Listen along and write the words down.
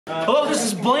Hello, this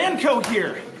is Blandco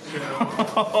here.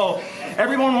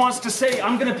 Everyone wants to say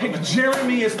I'm gonna pick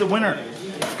Jeremy as the winner.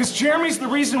 Because Jeremy's the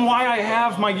reason why I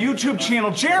have my YouTube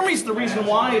channel. Jeremy's the reason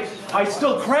why I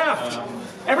still craft.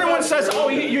 Everyone says, oh,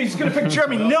 he's gonna pick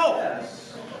Jeremy. No.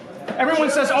 Everyone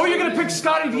says, oh, you're gonna pick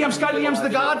Scotty DM. Scotty DM's the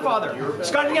godfather.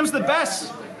 Scotty DM's the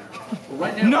best.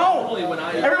 No!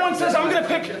 Everyone says I'm gonna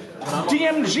pick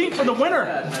DMG for the winner.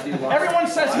 Everyone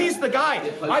says he's the guy.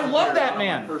 I love that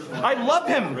man. I love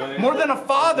him more than a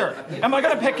father. Am I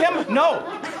gonna pick him? No.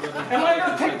 Am I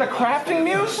gonna pick the crafting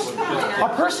muse?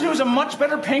 A person who's a much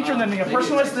better painter than me, a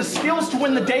person who has the skills to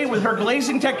win the day with her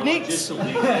glazing techniques. You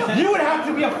would have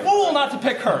to be a fool not to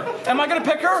pick her. Am I gonna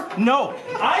pick her? No.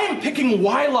 I am picking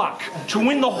Wylcoh to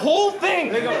win the whole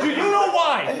thing. Do you know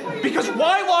why? Because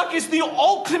Wylcoh is the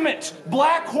ultimate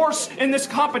black horse in this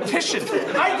competition.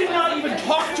 I did not even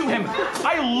talk to him.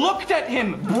 I looked at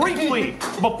him briefly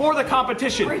before the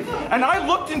competition, and I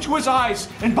looked into his eyes,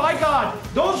 and by God,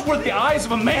 those were the eyes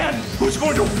of a man who's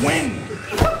going to win.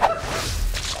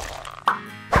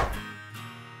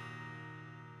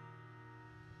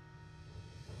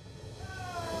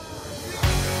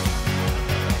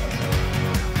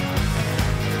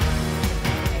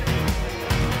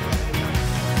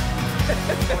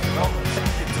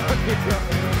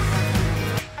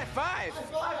 High five!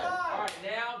 All right,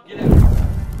 now get it.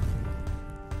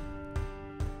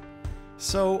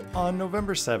 So on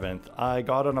November 7th, I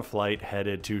got on a flight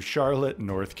headed to Charlotte,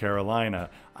 North Carolina.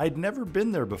 I'd never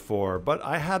been there before, but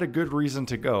I had a good reason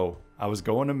to go. I was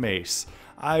going to MACE.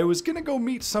 I was gonna go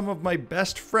meet some of my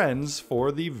best friends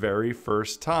for the very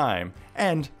first time,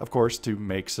 and of course to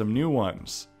make some new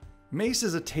ones. MACE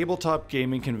is a tabletop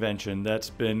gaming convention that's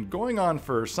been going on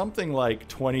for something like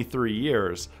 23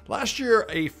 years. Last year,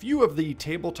 a few of the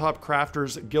tabletop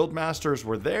crafters, guildmasters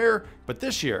were there, but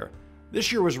this year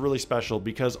was really special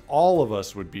because all of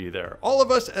us would be there. All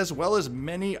of us, as well as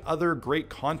many other great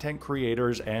content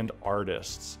creators and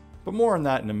artists. But more on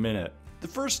that in a minute. The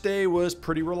first day was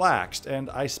pretty relaxed, and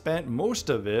I spent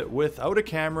most of it without a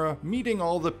camera, meeting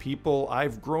all the people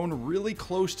I've grown really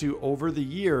close to over the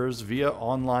years via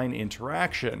online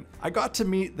interaction. I got to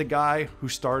meet the guy who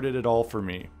started it all for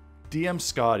me,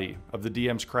 Scotty of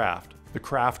TheDMsCraft, the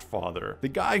craft father, the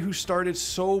guy who started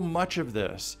so much of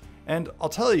this. And I'll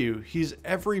tell you, he's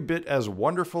every bit as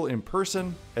wonderful in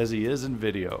person as he is in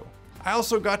video. I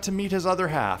also got to meet his other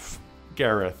half,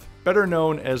 Gareth, better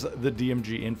known as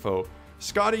TheDMGinfo.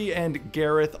 Scotty and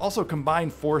Gareth also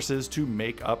combined forces to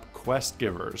make up quest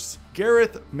givers.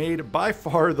 Gareth made by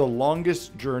far the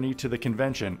longest journey to the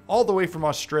convention, all the way from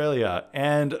Australia,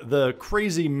 and the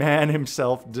crazy man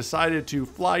himself decided to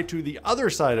fly to the other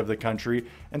side of the country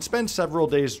and spend several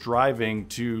days driving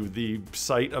to the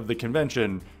site of the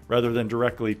convention rather than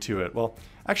directly to it. Well,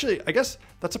 actually, I guess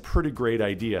that's a pretty great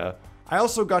idea. I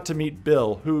also got to meet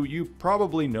Bill, who you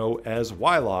probably know as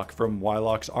Wylcoh from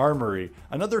Wylcoh's Armory,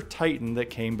 another titan that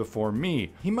came before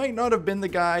me. He might not have been the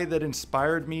guy that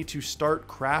inspired me to start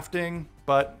crafting,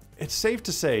 but it's safe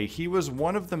to say he was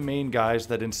one of the main guys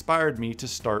that inspired me to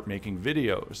start making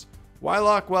videos.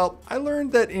 Wylcoh, well, I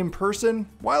learned that in person,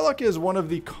 Wylcoh is one of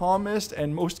the calmest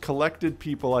and most collected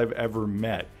people I've ever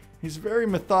met. He's very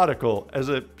methodical as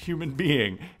a human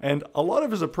being, and a lot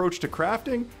of his approach to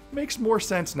crafting makes more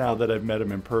sense now that I've met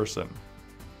him in person.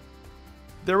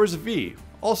 There was V,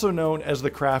 also known as the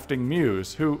Crafting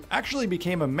Muse, who actually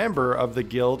became a member of the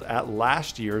guild at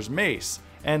last year's MACE.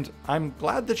 And I'm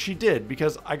glad that she did,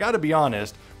 because I gotta be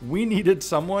honest, we needed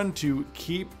someone to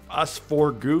keep us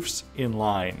four goofs in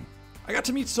line. I got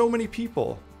to meet so many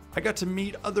people. I got to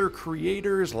meet other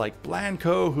creators like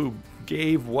Blandco, who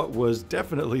gave what was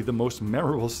definitely the most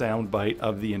memorable soundbite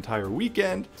of the entire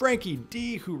weekend. Franky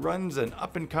D, who runs an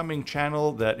up-and-coming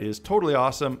channel that is totally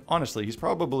awesome. Honestly, he's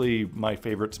probably my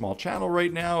favorite small channel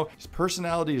right now. His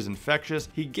personality is infectious.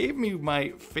 He gave me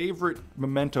my favorite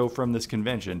memento from this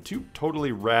convention, two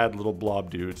totally rad little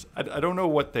blob dudes. I don't know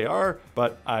what they are,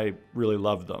 but I really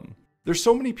love them. There's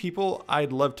so many people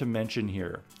I'd love to mention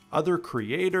here. Other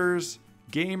creators,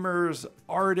 gamers,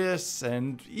 artists,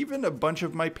 and even a bunch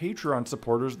of my Patreon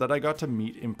supporters that I got to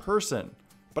meet in person.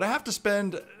 But I have to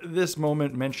spend this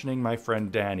moment mentioning my friend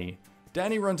Danny.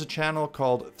 Danny runs a channel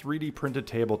called 3D Printed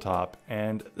Tabletop,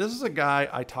 and this is a guy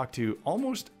I talk to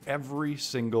almost every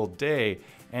single day,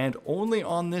 and only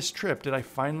on this trip did I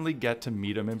finally get to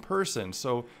meet him in person.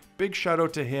 So big shout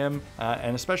out to him,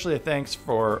 and especially a thanks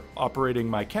for operating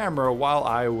my camera while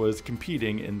I was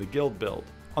competing in the guild build.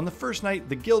 On the first night,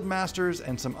 the Guildmasters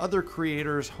and some other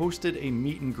creators hosted a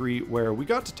meet and greet where we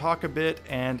got to talk a bit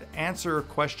and answer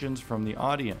questions from the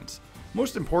audience.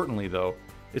 Most importantly though,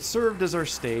 it served as our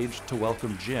stage to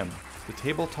welcome Jim, the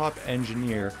Tabletop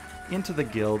Engineer, into the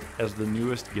guild as the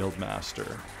newest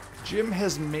guildmaster. Jim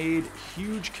has made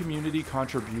huge community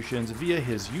contributions via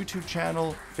his YouTube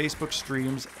channel, Facebook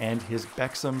streams, and his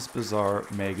Bexim's Bazaar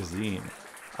magazine.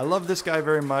 I love this guy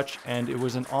very much, and it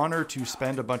was an honor to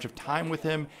spend a bunch of time with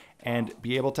him and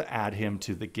be able to add him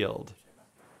to the guild.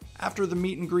 After the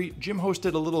meet and greet, Jim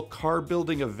hosted a little car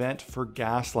building event for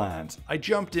Gaslands. I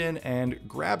jumped in and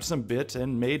grabbed some bits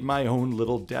and made my own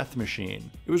little death machine.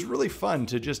 It was really fun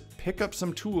to just pick up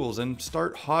some tools and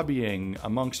start hobbying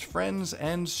amongst friends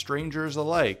and strangers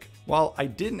alike. While I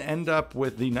didn't end up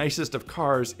with the nicest of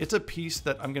cars, it's a piece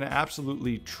that I'm going to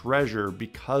absolutely treasure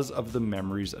because of the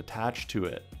memories attached to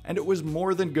it. And it was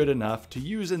more than good enough to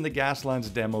use in the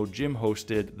Gaslands demo Jim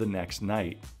hosted the next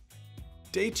night.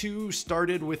 Day 2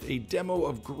 started with a demo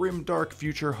of Grim Dark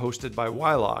Future hosted by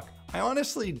Wylcoh. I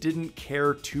honestly didn't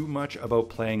care too much about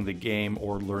playing the game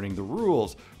or learning the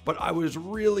rules, but I was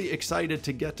really excited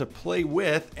to get to play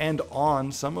with and on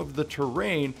some of the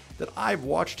terrain that I've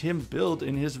watched him build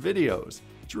in his videos.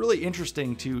 It's really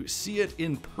interesting to see it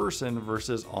in person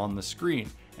versus on the screen.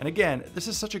 And again, this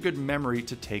is such a good memory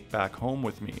to take back home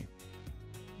with me.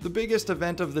 The biggest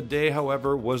event of the day,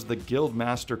 however, was the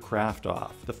Guildmaster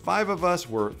Craft-Off. The 5 of us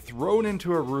were thrown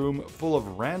into a room full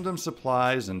of random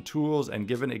supplies and tools and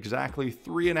given exactly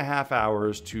 3.5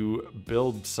 hours to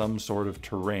build some sort of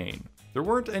terrain. There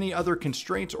weren't any other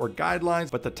constraints or guidelines,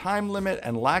 but the time limit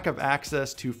and lack of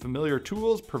access to familiar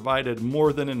tools provided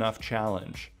more than enough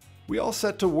challenge. We all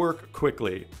set to work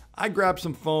quickly. I grabbed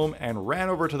some foam and ran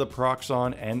over to the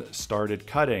Proxon and started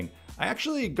cutting. I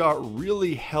actually got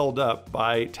really held up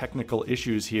by technical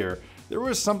issues here. There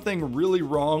was something really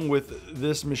wrong with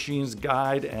this machine's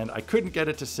guide and I couldn't get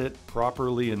it to sit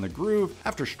properly in the groove.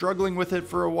 After struggling with it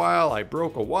for a while, I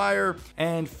broke a wire,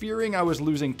 and fearing I was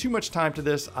losing too much time to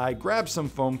this, I grabbed some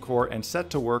foam core and set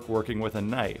to work working with a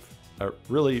knife. A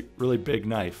really big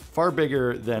knife, far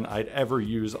bigger than I'd ever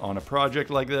use on a project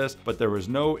like this, but there was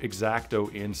no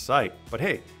X-Acto in sight. But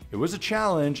hey, it was a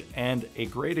challenge and a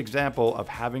great example of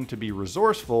having to be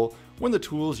resourceful when the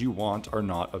tools you want are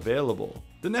not available.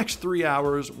 The next 3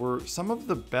 hours were some of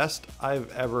the best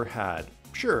I've ever had.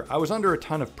 Sure, I was under a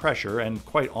ton of pressure and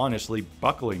quite honestly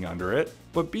buckling under it,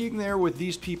 but being there with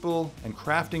these people and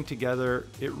crafting together,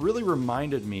 it really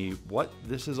reminded me what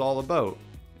this is all about.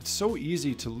 It's so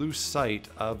easy to lose sight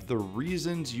of the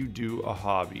reasons you do a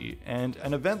hobby, and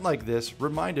an event like this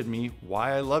reminded me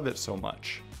why I love it so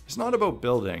much. It's not about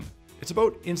building, it's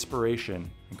about inspiration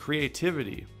and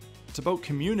creativity. It's about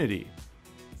community.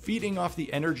 Feeding off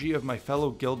the energy of my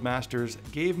fellow guildmasters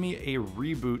gave me a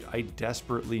reboot I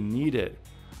desperately needed.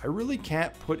 I really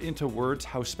can't put into words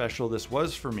how special this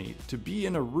was for me, to be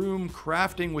in a room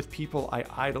crafting with people I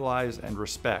idolize and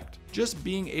respect. Just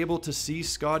being able to see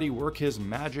Scotty work his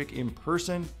magic in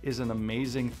person is an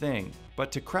amazing thing,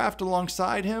 but to craft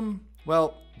alongside him,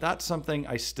 well, that's something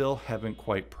I still haven't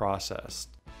quite processed.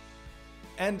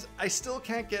 And I still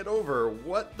can't get over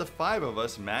what the 5 of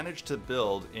us managed to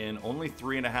build in only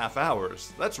 3.5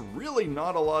 hours. That's really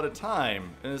not a lot of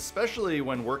time, and especially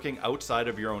when working outside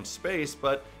of your own space,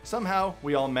 but somehow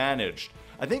we all managed.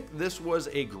 I think this was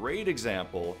a great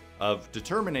example of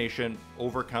determination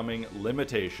overcoming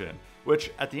limitation, which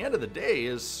at the end of the day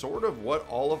is sort of what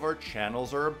all of our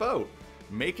channels are about.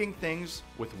 Making things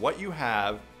with what you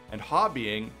have and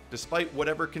hobbying despite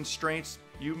whatever constraints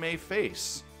you may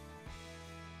face.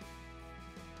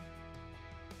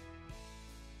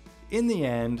 In the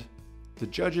end, the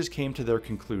judges came to their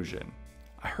conclusion.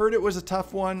 I heard it was a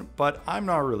tough one, but I'm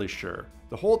not really sure.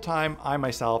 The whole time, I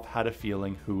myself had a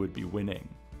feeling who would be winning.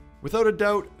 Without a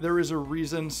doubt, there is a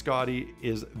reason Scotty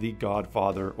is the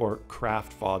godfather or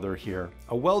craft father here.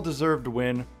 A well-deserved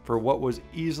win for what was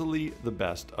easily the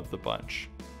best of the bunch.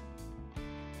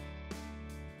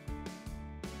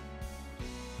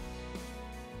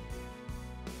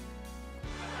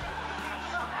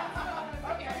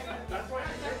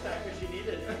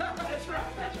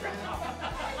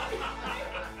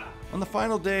 On the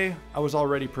final day, I was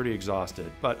already pretty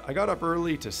exhausted, but I got up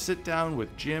early to sit down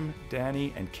with Jim,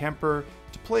 Danny, and Kemper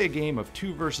to play a game of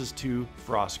 2 vs 2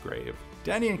 Frostgrave.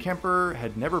 Danny and Kemper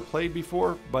had never played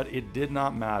before, but it did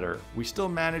not matter. We still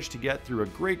managed to get through a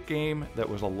great game that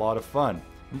was a lot of fun.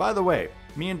 And by the way,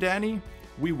 me and Danny,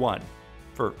 we won,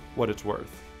 for what it's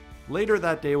worth. Later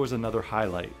that day was another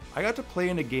highlight. I got to play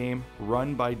in a game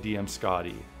run by DM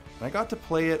Scotty. And I got to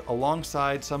play it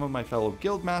alongside some of my fellow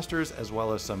guildmasters as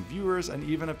well as some viewers and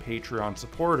even a Patreon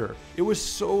supporter. It was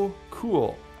so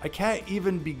cool. I can't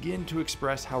even begin to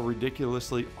express how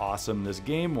ridiculously awesome this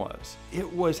game was.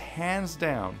 It was hands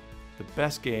down the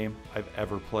best game I've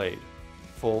ever played.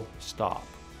 Full stop.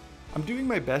 I'm doing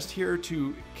my best here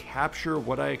to capture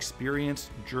what I experienced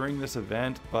during this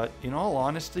event, but in all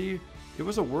honesty, it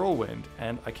was a whirlwind,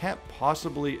 and I can't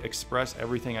possibly express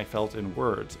everything I felt in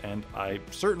words, and I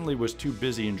certainly was too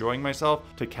busy enjoying myself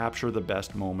to capture the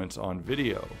best moments on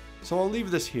video. So I'll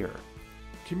leave this here.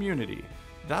 Community.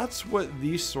 That's what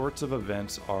these sorts of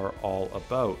events are all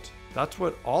about. That's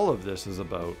what all of this is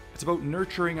about. It's about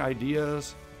nurturing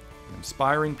ideas,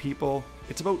 inspiring people.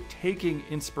 It's about taking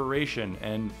inspiration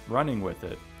and running with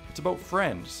it. It's about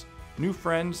friends, new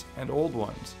friends and old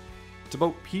ones. It's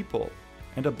about people.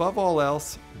 And above all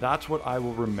else, that's what I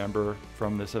will remember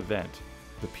from this event,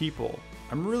 the people.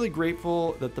 I'm really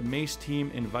grateful that the MACE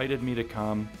team invited me to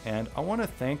come, and I want to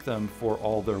thank them for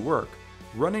all their work.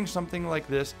 Running something like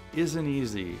this isn't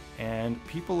easy, and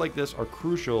people like this are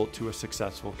crucial to a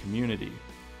successful community.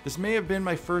 This may have been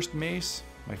my first MACE,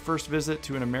 my first visit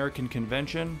to an American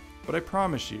convention, but I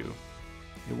promise you,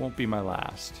 it won't be my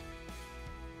last.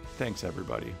 Thanks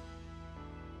everybody.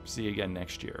 See you again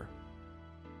next year.